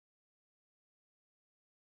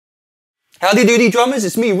Howdy doody drummers,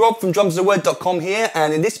 it's me Rob from drumstheword.com here,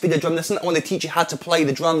 and in this video drum lesson I want to teach you how to play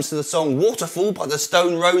the drums to the song Waterfall by the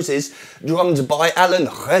Stone Roses, drummed by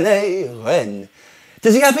Wren.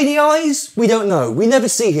 Does he have any eyes? We don't know, we never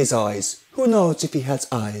see his eyes. Who knows if he has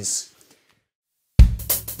eyes?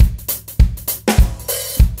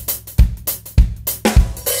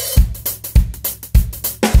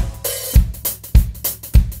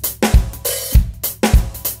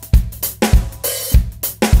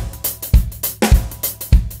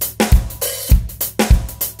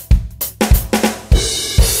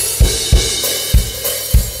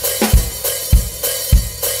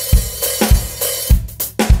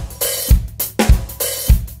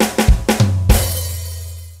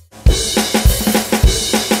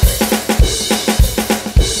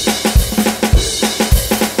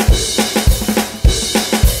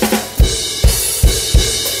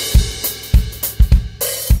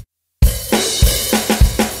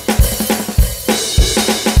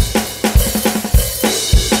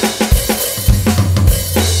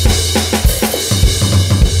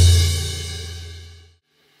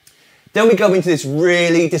 Then we go into this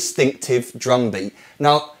really distinctive drum beat.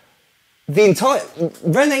 Now, the entire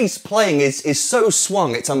Reni's playing is so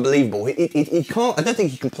swung, it's unbelievable. He can't. I don't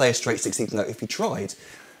think he can play a straight 16th note if he tried.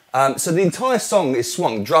 So the entire song is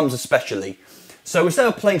swung, drums especially. So instead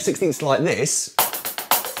of playing 16ths like this,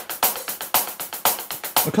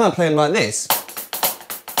 we're kind of playing like this.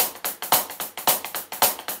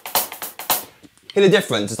 Hear the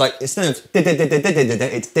difference? It's like instead of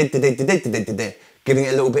it's giving it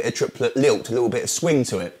a little bit of triplet lilt, a little bit of swing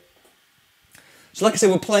to it. So like I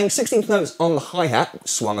said, we're playing 16th notes on the hi-hat,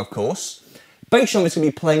 swung of course. Bass drum is going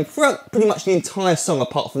to be playing throughout pretty much the entire song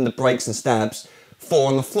apart from the breaks and stabs, 4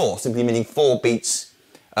 on the floor, simply meaning 4 beats,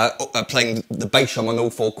 playing the bass drum on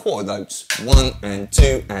all 4 quarter notes. 1 and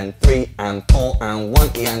 2 and 3 and 4 and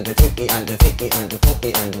 1 E and a 2 E and a 3 E and a 4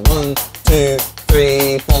 E and a 1, 2,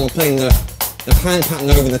 3, 4. We're playing the hand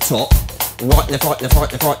pattern over the top. Right, left, right, left,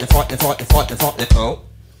 right, left, right, left, right, left, right, left, right, left, right, left, right.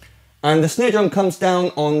 And the snare drum comes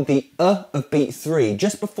down on the of beat 3,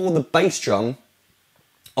 just before the bass drum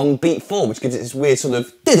on beat 4, which gives it this weird sort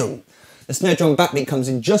of diddle. The snare drum backbeat comes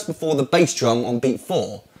in just before the bass drum on beat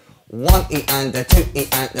 4. 1 E and a 2 E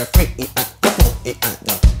and a 3 E and a 4 E and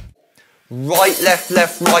a. Right, left,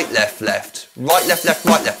 left, right, left, left. Right, left, left,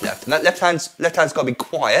 right, left, left. And that left hand's got to be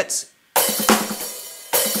quiet.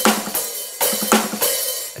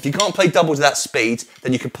 If you can't play doubles at that speed,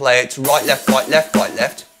 then you can play it right, left, right, left, right,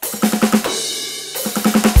 left.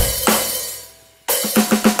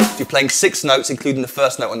 So you're playing 6 notes, including the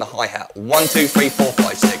first note on the hi-hat. 1, 2, 3, 4,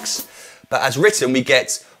 5, 6. But as written, we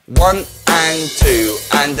get 1 and 2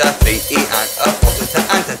 and a 3 E and a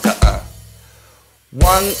 4 and a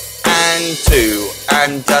 1 and 2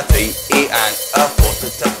 and a 3 E and a 4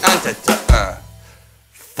 and a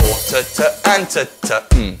 4 and a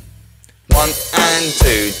 1 and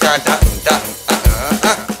 2 da da da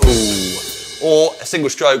ooh. Or single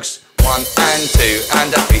strokes 1 and 2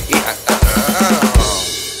 and a 3 and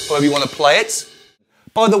however you want to play it.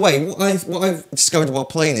 By the way, what I've discovered while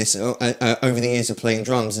playing this over the years of playing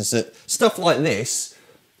drums is that stuff like this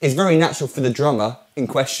is very natural for the drummer in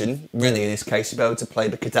question, really in this case, to be able to play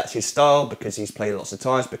because that's his style, because he's played lots of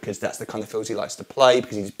times, because that's the kind of fills he likes to play,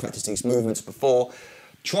 because he's practiced these movements before.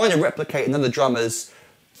 Trying to replicate another drummer's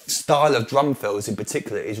style of drum fills in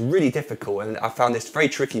particular is really difficult, and I found this very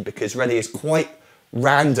tricky because Reni is quite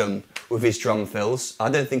random with his drum fills. I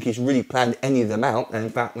don't think he's really planned any of them out, and in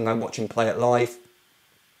fact when I watch him play it live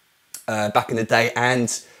back in the day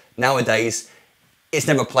and nowadays, it's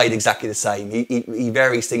never played exactly the same. He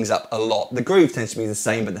varies things up a lot. The groove tends to be the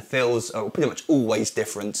same, but the fills are pretty much always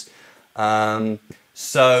different. You know,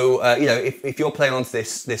 if you're playing onto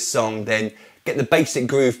this song, then get the basic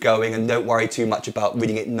groove going and don't worry too much about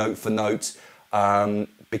reading it note for note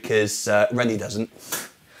because Reni doesn't.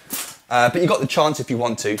 But you got the chance if you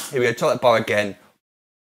want to. Here we go, try that bar again.